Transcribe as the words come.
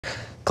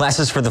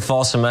Classes for the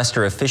fall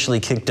semester officially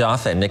kicked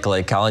off at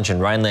Nicolet College in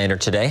Rhinelander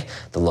today.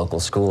 The local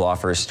school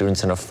offers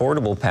students an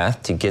affordable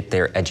path to get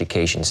their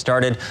education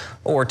started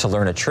or to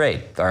learn a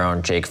trade. Our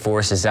own Jake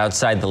Forrest is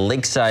outside the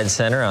Lakeside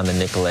Center on the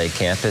Nicolet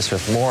campus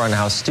with more on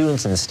how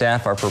students and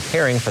staff are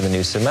preparing for the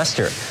new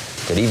semester.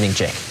 Good evening,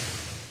 Jake.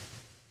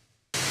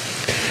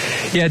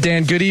 Yeah,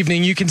 Dan, good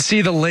evening. You can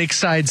see the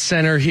Lakeside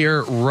Center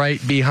here right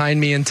behind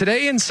me. And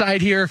today inside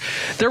here,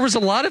 there was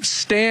a lot of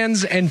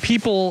stands and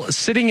people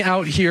sitting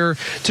out here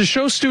to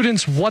show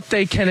students what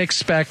they can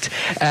expect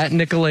at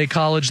Nicolet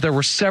College. There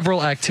were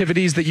several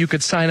activities that you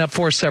could sign up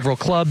for, several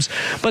clubs.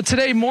 But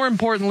today, more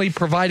importantly,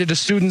 provided to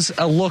students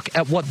a look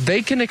at what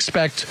they can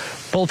expect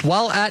both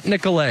while at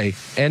Nicolet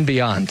and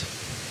beyond.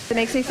 It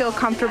makes me feel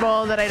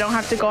comfortable that I don't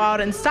have to go out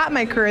and stop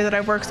my career that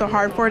I've worked so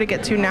hard for to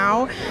get to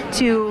now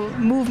to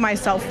move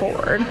myself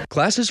forward.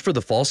 Classes for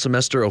the fall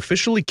semester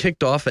officially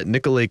kicked off at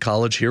Nicolet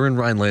College here in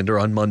Rhinelander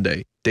on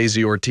Monday.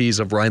 Daisy Ortiz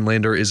of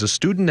Rhinelander is a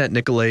student at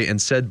Nicolet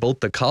and said both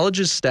the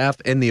college's staff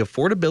and the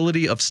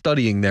affordability of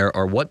studying there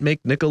are what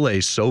make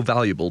Nicolet so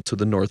valuable to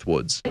the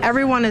Northwoods.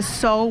 Everyone is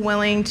so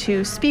willing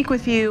to speak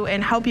with you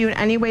and help you in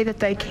any way that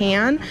they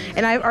can,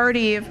 and I've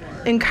already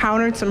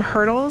encountered some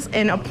hurdles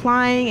in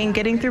applying and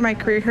getting through my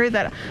career here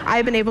that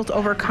I've been able to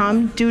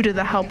overcome due to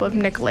the help of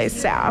Nicolet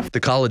staff. The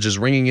college is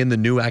ringing in the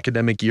new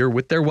academic year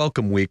with their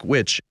Welcome Week,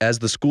 which, as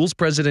the school's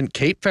president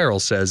Kate Farrell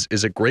says,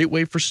 is a great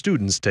way for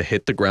students to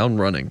hit the ground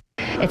running.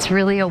 It's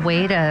really a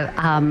way to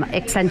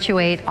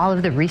accentuate all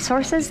of the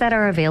resources that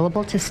are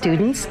available to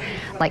students,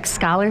 like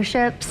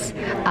scholarships,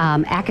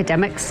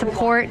 academic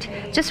support,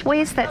 just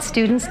ways that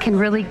students can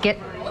really get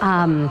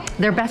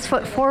their best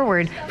foot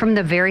forward from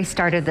the very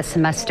start of the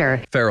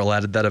semester. Farrell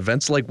added that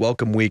events like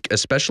Welcome Week,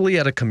 especially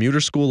at a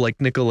commuter school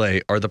like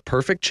Nicolet, are the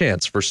perfect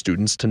chance for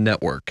students to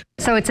network.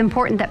 So it's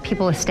important that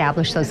people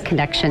establish those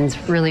connections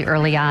really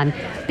early on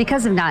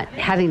because of not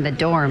having the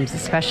dorms,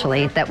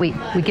 especially, that we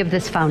give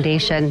this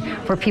foundation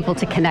for people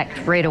to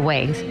connect right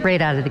away,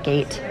 right out of the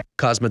gate.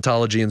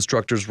 Cosmetology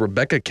instructors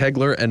Rebecca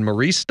Kegler and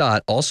Marie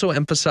Stott also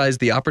emphasized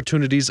the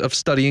opportunities of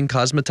studying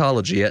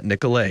cosmetology at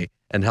Nicolet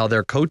and how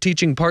their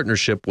co-teaching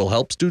partnership will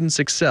help students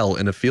excel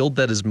in a field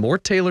that is more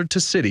tailored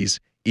to cities,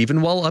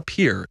 even while up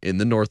here in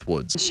the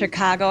Northwoods.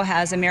 Chicago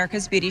has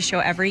America's Beauty Show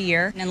every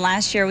year, and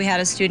last year we had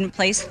a student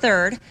place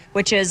third,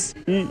 which is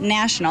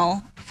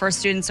national for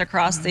students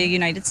across the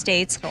United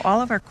States. So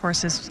all of our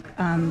courses,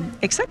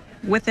 except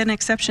with an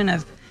exception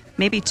of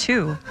maybe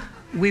two,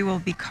 we will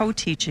be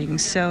co-teaching,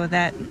 so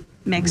that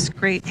makes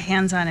great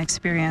hands-on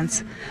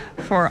experience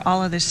for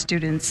all of the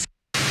students.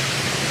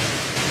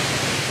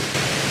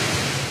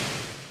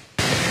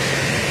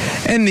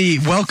 And the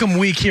Welcome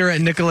Week here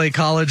at Nicolet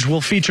College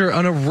will feature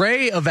an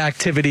array of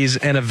activities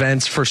and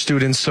events for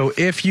students. So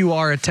if you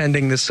are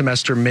attending this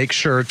semester, make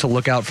sure to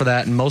look out for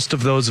that. And most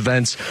of those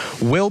events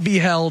will be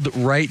held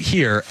right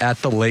here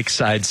at the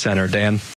Lakeside Center. Dan?